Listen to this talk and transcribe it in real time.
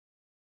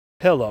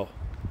Hello,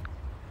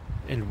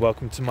 and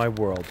welcome to my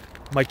world.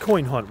 My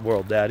coin hunt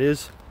world, that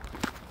is.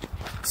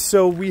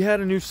 So we had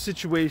a new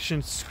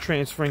situation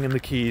transferring in the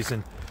keys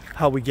and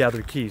how we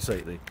gather keys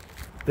lately.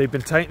 They've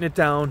been tightening it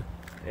down,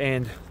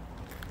 and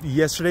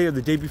yesterday or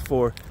the day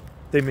before,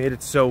 they made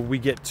it so we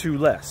get 2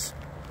 less.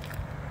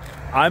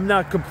 I'm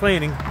not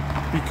complaining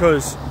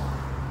because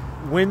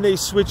when they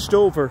switched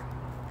over,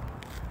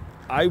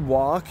 I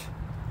walk,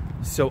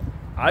 so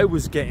I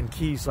was getting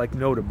keys like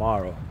no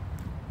tomorrow.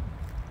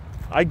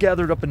 I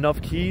gathered up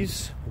enough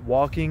keys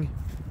walking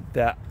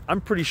that I'm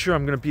pretty sure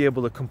I'm going to be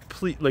able to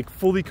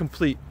fully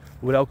complete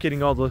without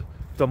getting all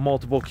the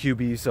multiple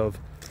QBs of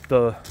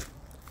the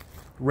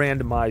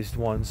randomized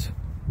ones.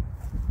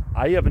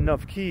 I have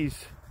enough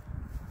keys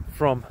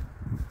from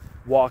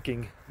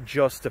walking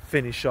just to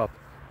finish up.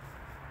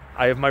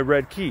 I have my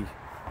red key.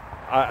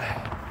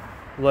 I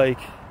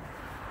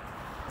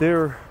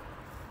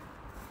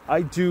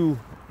do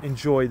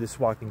enjoy this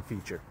walking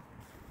feature.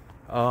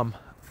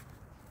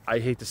 I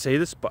hate to say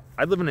this, but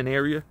I live in an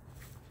area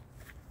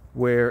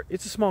where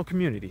it's a small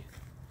community.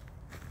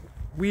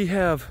 We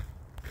have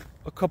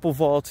a couple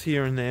vaults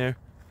here and there.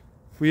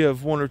 We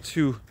have 1 or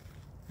 2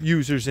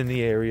 users in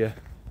the area,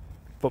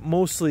 but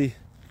mostly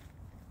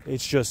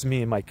it's just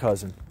me and my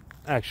cousin.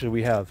 Actually,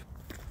 we have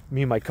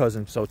me and my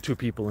cousin, so 2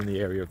 people in the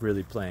area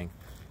really playing.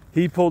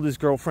 He pulled his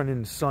girlfriend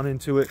and his son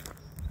into it.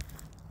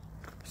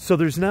 So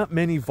there's not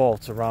many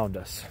vaults around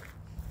us,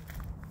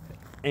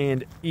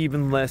 and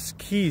even less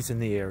keys in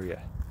the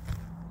area.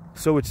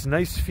 So it's a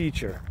nice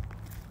feature.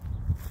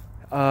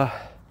 I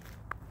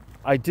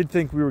did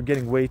think we were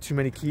getting way too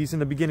many keys in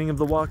the beginning of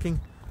the walking.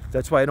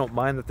 That's why I don't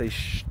mind that they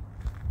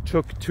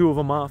took 2 of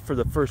them off for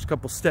the first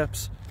couple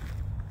steps.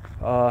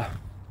 We're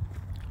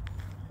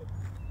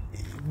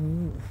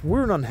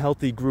an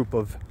unhealthy group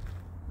of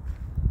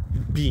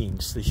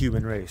beings, the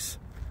human race.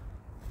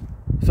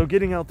 So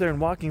getting out there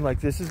and walking like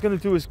this is going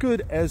to do us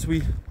good as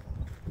we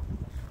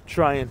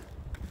try and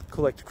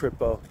collect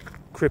crypto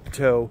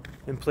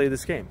and play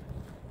this game.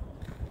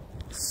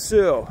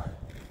 So,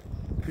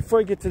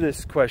 before I get to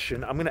this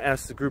question, I'm going to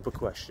ask the group a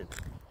question.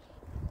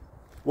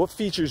 What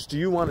features do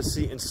you want to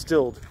see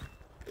instilled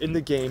in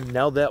the game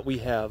now that we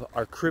have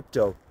our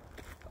crypto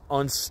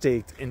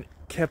unstaked and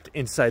kept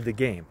inside the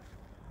game?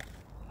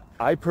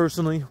 I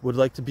personally would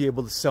like to be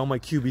able to sell my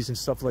QBs and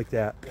stuff like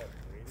that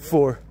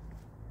for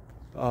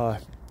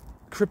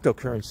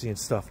cryptocurrency and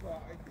stuff.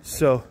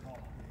 So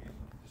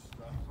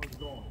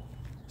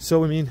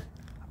I mean,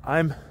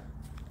 I'm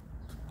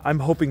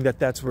hoping that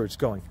that's where it's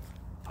going.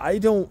 I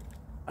don't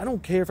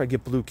care if I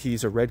get blue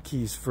keys or red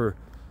keys for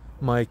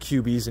my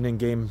QBs and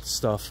in-game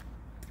stuff.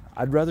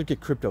 I'd rather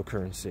get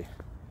cryptocurrency.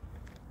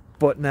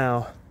 But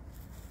now,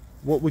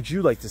 what would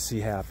you like to see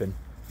happen?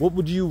 What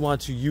would you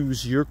want to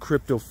use your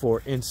crypto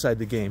for inside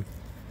the game,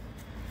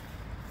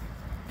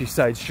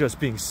 besides just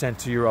being sent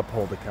to your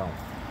Uphold account?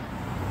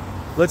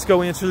 Let's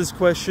go answer this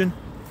question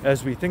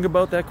as we think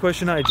about that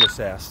question I just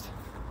asked.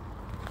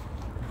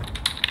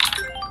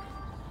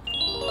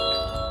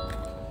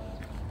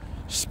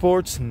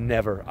 Sports,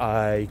 never.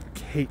 I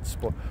hate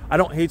sport. I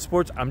don't hate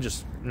sports, I'm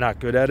just not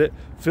good at it.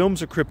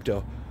 Films or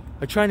crypto?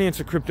 I try and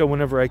answer crypto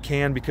whenever I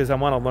can because I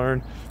want to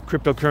learn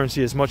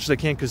cryptocurrency as much as I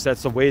can because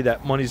that's the way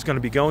that money's going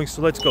to be going.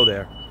 So let's go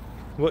there.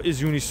 What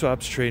is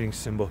Uniswap's trading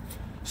symbol?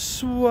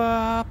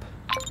 Swap.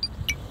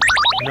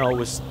 No, it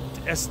was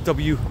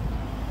SW.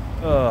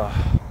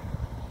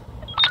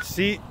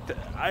 See,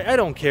 I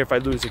don't care if I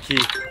lose a key.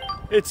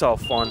 It's all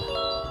fun.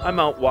 I'm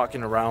out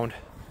walking around.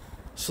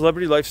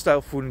 Celebrity,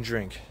 lifestyle, food and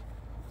drink.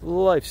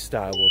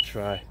 Lifestyle we'll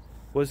try.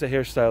 What is the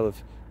hairstyle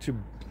of 2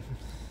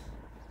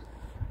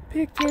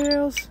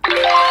 pigtails?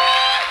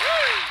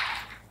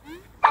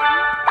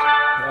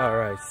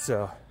 Alright,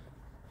 so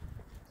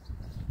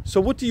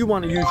what do you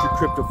want to use your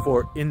crypto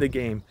for in the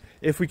game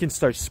if we can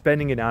start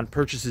spending it on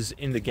purchases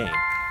in the game?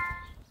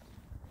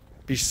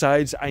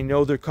 Besides, I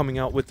know they're coming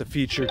out with the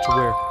feature to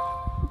where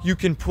you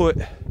can put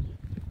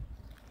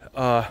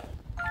a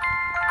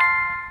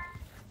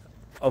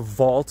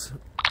vault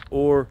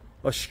or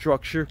a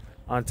structure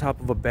on top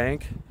of a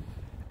bank,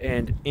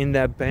 and in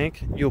that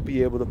bank you'll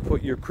be able to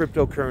put your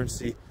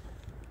cryptocurrency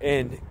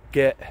and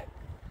get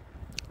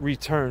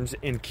returns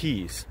in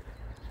keys.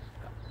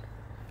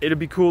 It'd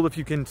be cool if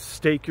you can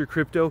stake your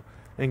crypto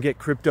and get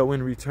crypto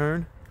in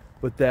return,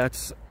 but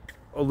that's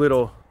a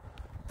little,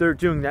 they're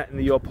doing that in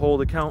the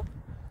Uphold account,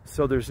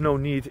 so there's no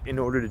need in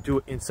order to do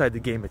it inside the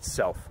game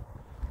itself.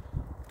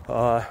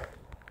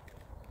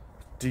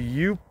 Do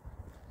you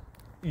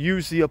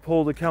use the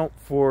Uphold account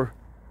for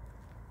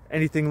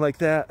anything like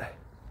that,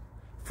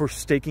 for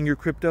staking your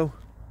crypto?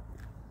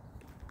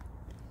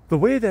 The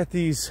way that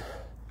these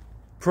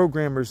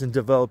programmers and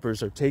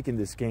developers are taking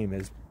this game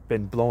has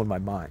been blowing my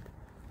mind.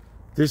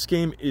 This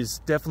game is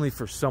definitely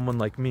for someone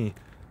like me,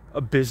 a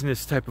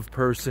business type of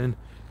person,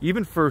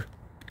 even for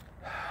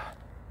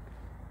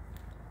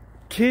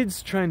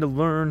kids trying to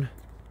learn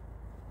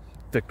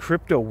the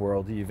crypto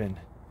world, even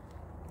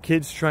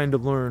kids trying to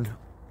learn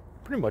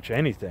pretty much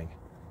anything.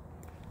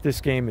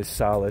 This game is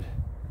solid,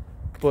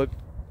 but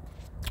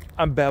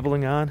I'm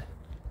babbling on.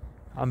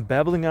 I'm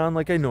babbling on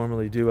like I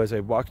normally do as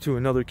I walk to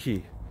another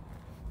key.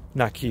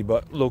 Not key,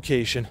 but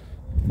location.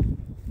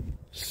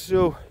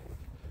 So,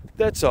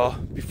 that's all.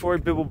 Before I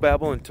bibble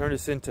babble and turn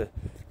this into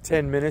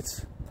 10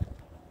 minutes,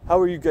 how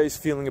are you guys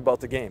feeling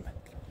about the game?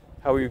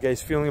 How are you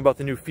guys feeling about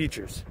the new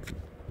features?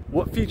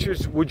 What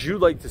features would you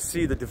like to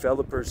see the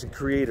developers and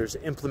creators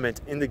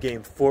implement in the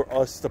game for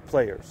us, the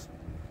players?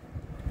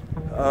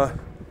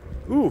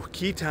 Ooh,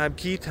 key time,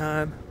 key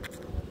time.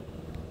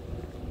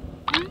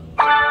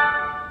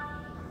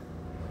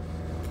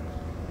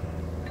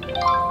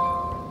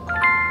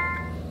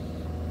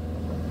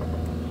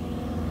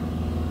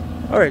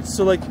 All right,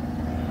 so like,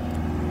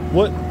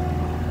 what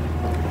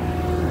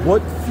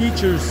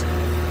features?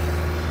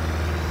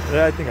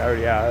 I think I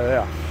already,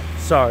 yeah.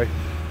 Sorry,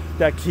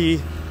 that key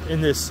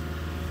in this.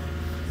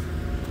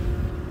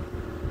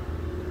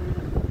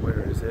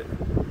 Where is it?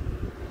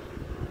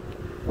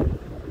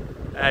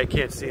 I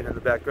can't see it in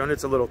the background.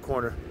 It's a little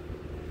corner.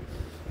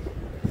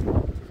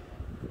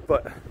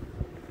 But,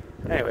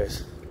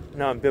 anyways,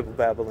 now I'm bibble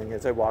babbling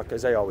as I walk,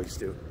 as I always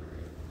do.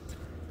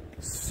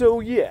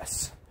 So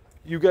yes.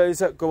 You guys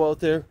that go out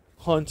there,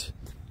 hunt,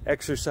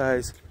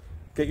 exercise,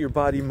 get your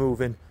body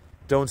moving.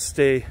 Don't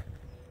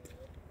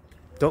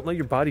let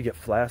your body get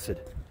flaccid.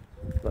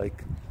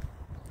 Like,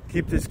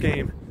 keep this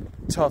game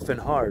tough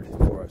and hard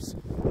for us.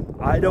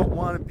 I don't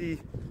want to be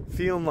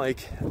feeling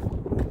like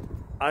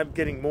I'm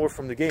getting more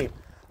from the game.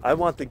 I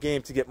want the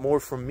game to get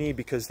more from me,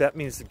 because that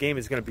means the game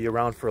is going to be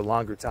around for a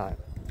longer time.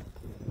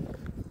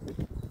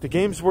 The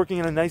game's working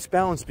in a nice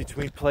balance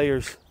between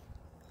players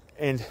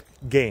and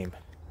game.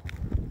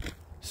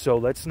 So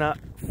let's not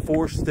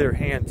force their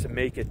hand to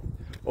make it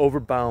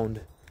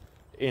overbound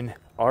in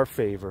our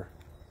favor.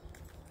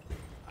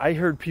 I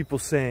heard people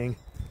saying,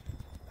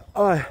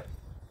 I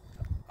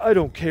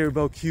don't care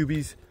about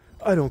QBs.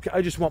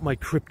 I just want my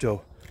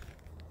crypto.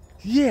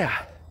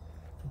 Yeah,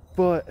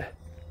 but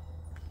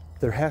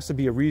there has to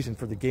be a reason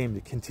for the game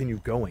to continue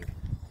going.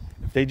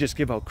 If they just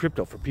give out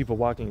crypto for people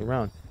walking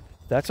around,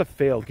 that's a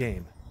failed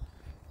game.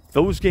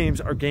 Those games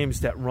are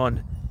games that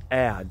run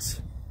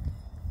ads,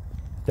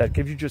 that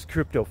give you just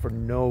crypto for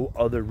no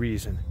other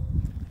reason.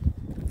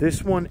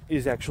 This one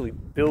is actually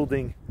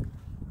building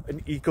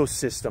an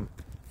ecosystem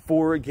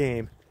for a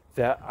game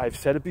that, I've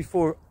said it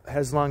before,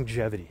 has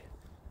longevity.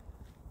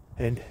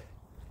 And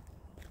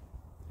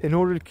in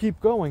order to keep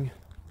going,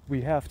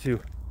 we have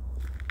to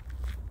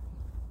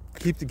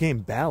keep the game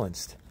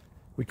balanced.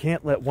 We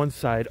can't let one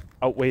side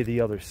outweigh the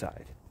other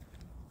side.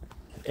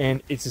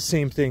 And it's the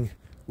same thing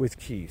with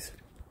keys.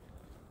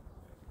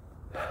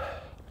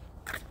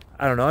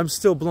 I don't know, I'm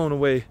still blown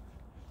away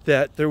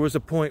that there was a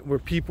point where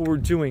people were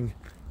doing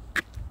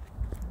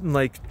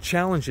like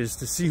challenges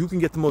to see who can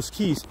get the most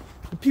keys,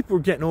 and people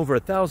were getting over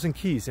 1,000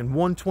 keys in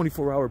one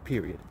 24-hour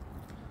period.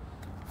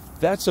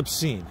 That's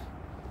obscene.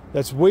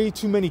 That's way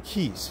too many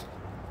keys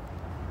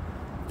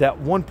that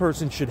one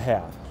person should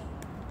have,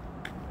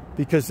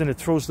 because then it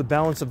throws the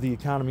balance of the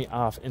economy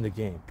off in the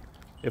game.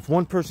 If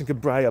one person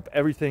could buy up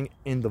everything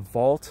in the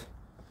vault,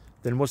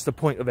 then what's the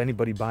point of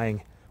anybody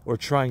buying or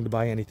trying to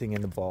buy anything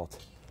in the vault?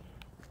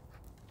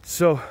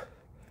 So,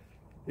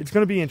 it's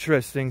going to be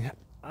interesting.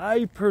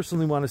 I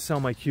personally want to sell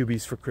my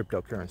QBs for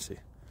cryptocurrency.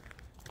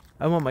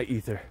 I want my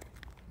Ether.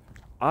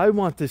 I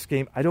want this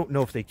game. I don't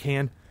know if they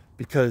can,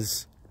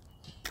 because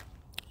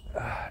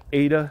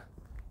ADA,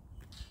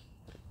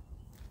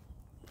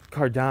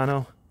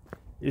 Cardano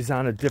is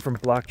on a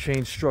different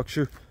blockchain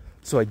structure.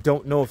 So I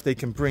don't know if they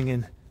can bring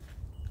in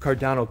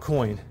Cardano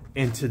coin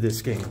into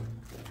this game,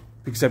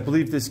 because I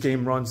believe this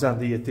game runs on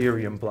the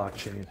Ethereum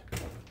blockchain,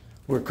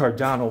 where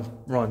Cardano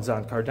runs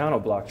on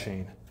Cardano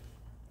blockchain.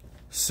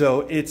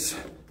 So it's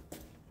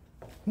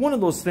one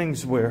of those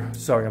things where,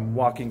 sorry, I'm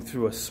walking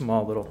through a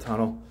small little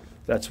tunnel.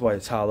 That's why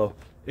it's hollow.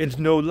 And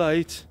no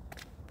light.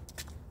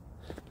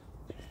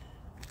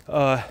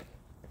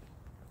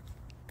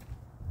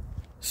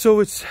 So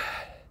it's,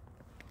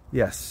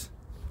 yes.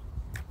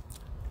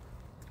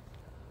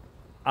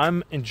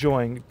 I'm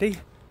enjoying,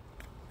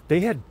 they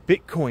had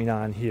Bitcoin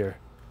on here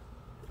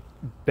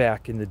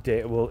back in the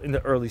day, well, in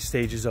the early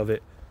stages of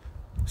it.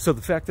 So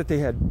the fact that they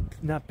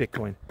had, not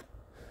Bitcoin,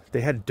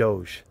 they had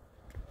Doge.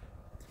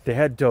 They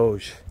had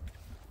Doge.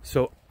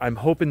 So I'm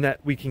hoping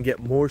that we can get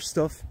more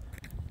stuff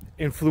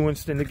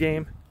influenced in the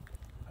game.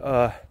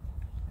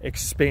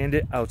 Expand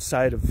it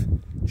outside of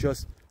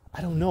just,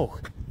 I don't know.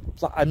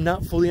 I'm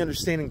not fully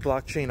understanding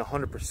blockchain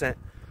 100%,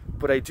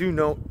 but I do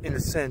know, in a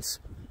sense,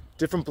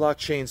 different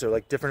blockchains are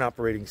like different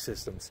operating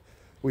systems.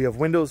 We have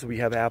Windows, we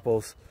have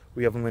Apples,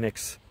 we have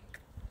Linux.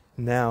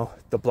 Now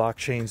the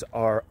blockchains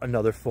are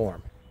another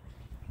form.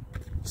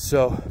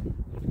 So,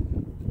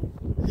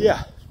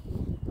 yeah,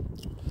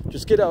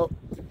 just get out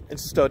and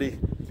study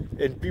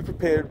and be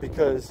prepared,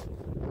 because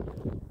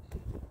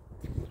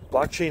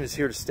blockchain is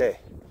here to stay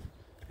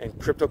and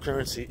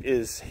cryptocurrency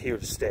is here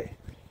to stay.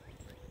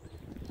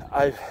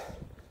 I've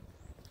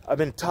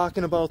been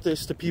talking about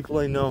this to people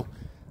I know,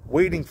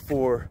 waiting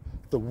for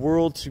the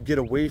world to get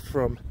away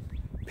from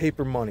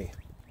paper money,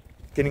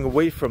 getting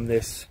away from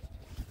this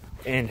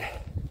And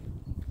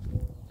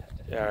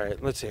all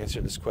right, let's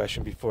answer this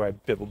question before I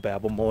bibble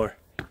babble more.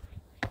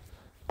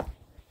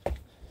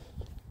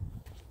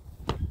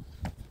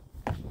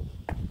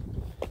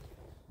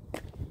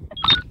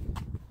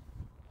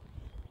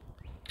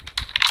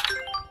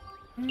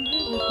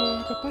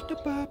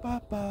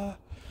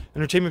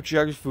 Entertainment,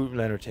 geography, food,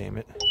 and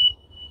entertainment.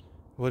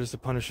 What is the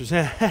Punisher's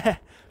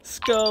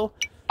skull?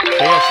 They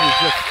actually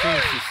just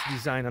changed this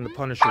design on the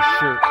Punisher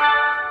shirt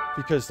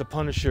because the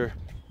Punisher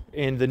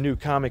in the new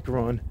comic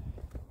run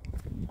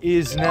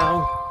is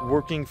now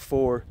working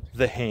for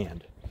the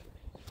Hand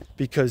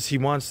because he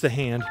wants the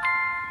Hand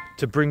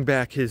to bring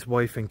back his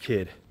wife and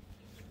kid.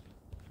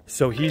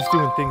 So he's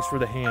doing things for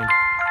the Hand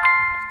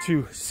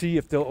to see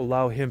if they'll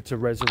allow him to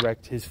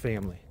resurrect his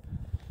family.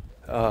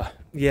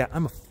 Yeah,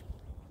 I'm a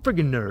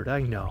friggin' nerd,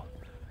 I know.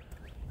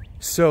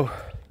 So,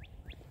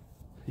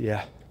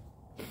 yeah.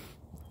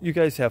 You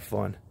guys have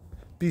fun.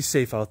 Be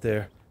safe out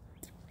there.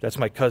 That's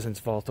my cousin's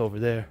fault over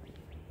there.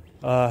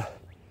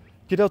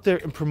 Get out there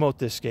and promote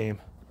this game.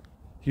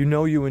 You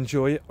know you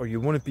enjoy it or you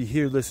wouldn't be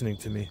here listening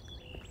to me.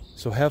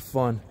 So have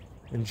fun,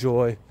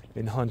 enjoy,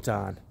 and hunt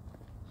on.